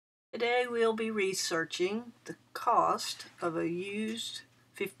Today we'll be researching the cost of a used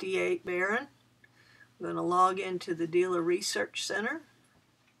 58 Baron. I'm going to log into the Dealer Research Center.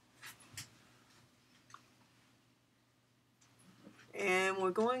 And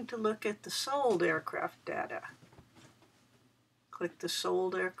we're going to look at the sold aircraft data. Click the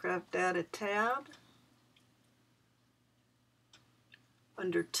Sold Aircraft Data tab.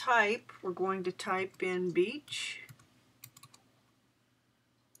 Under Type, we're going to type in Beech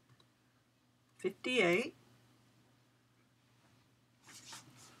 58.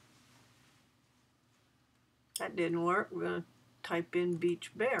 That didn't work. We're going to type in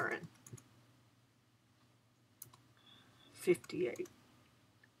Beech Baron 58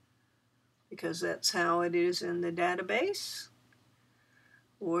 because that's how it is in the database.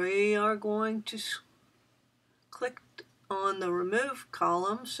 We are going to click on the Remove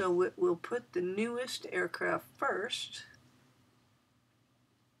column, so it will put the newest aircraft first.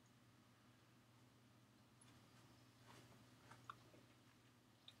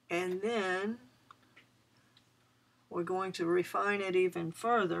 And then we're going to refine it even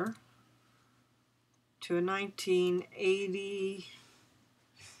further to a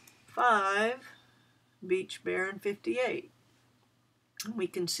 1985 Beech Baron 58. We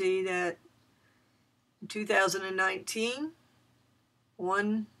can see that in 2019,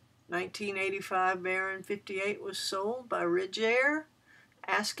 one 1985 Baron 58 was sold by Ridge Air.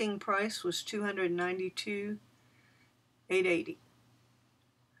 Asking price was $292,880.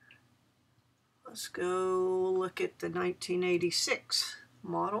 Let's go look at the 1986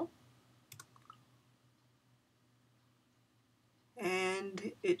 model.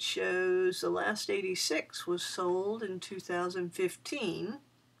 And it shows the last 86 was sold in 2015.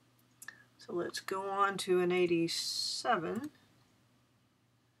 So let's go on to an 87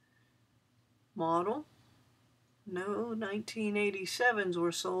 model. No 1987s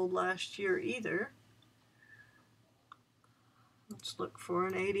were sold last year either. Let's look for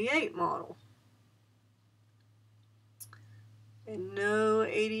an 88 model. And no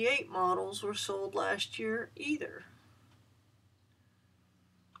 88 models were sold last year either.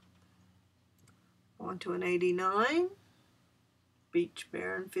 On to an 89 Beech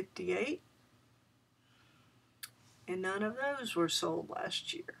Baron 58. And none of those were sold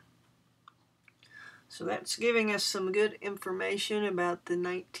last year. So that's giving us some good information about the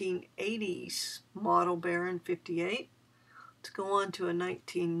 1980s model Baron 58. Let's go on to a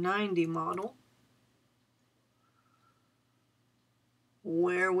 1990 model,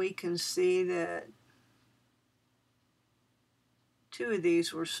 where we can see that two of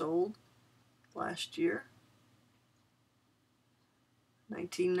these were sold last year.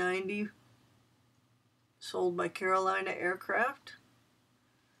 1990 sold by Carolina Aircraft.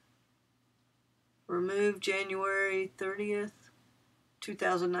 Removed January 30th,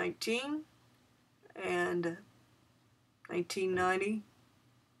 2019. And 1990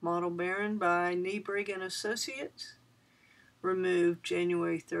 model Baron by Niebrig and Associates. Removed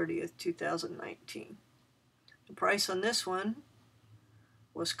January 30th, 2019. The price on this one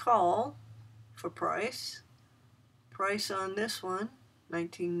was call for price. Price on this one,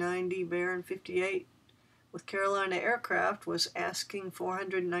 1990 Baron 58 with Carolina Aircraft, was asking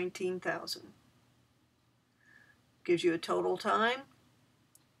 $419,000. Gives you a total time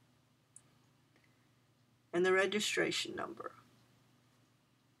and the registration number.